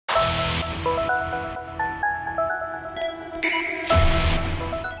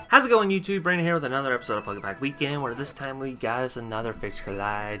How's it going, YouTube? Brandon here with another episode of Poképack Weekend, where this time we got us another Fixed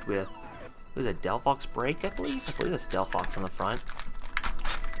Collide with, who's it, Delphox Break, I believe? I believe it's Delphox on the front.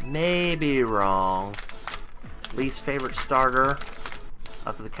 Maybe wrong. Least favorite starter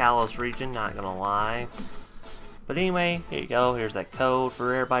of the Kalos region, not gonna lie. But anyway, here you go. Here's that code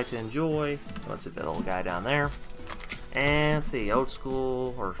for everybody to enjoy. Let's see that little guy down there. And let's see, old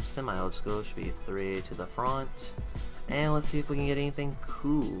school, or semi-old school, should be 3 to the front. And let's see if we can get anything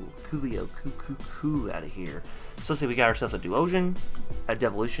cool, cool out of here. So let's see, we got ourselves a Duosion, a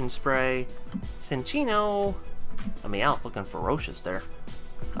Devolution Spray, Cinccino, I mean, out looking ferocious there,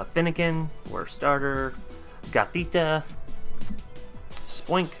 a Finnegan, worst starter, Gothita,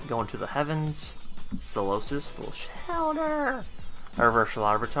 Spoink going to the heavens, Solosis, full shelter, a Reversal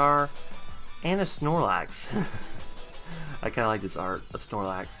Larvitar, and a Snorlax. I kind of like this art of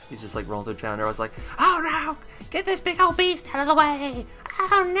Snorlax. He's just like rolling through town and everyone's like, oh no! Get this big old beast out of the way!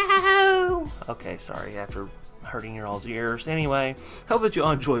 Oh no! Okay, sorry, after hurting your all's ears. Anyway, hope that you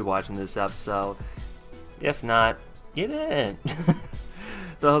all enjoyed watching this episode. If not, you didn't.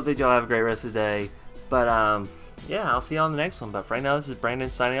 So I hope that y'all have a great rest of the day. But, yeah, I'll see you on the next one. But for right now, this is Brandon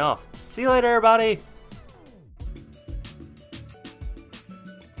signing off. See you later, everybody!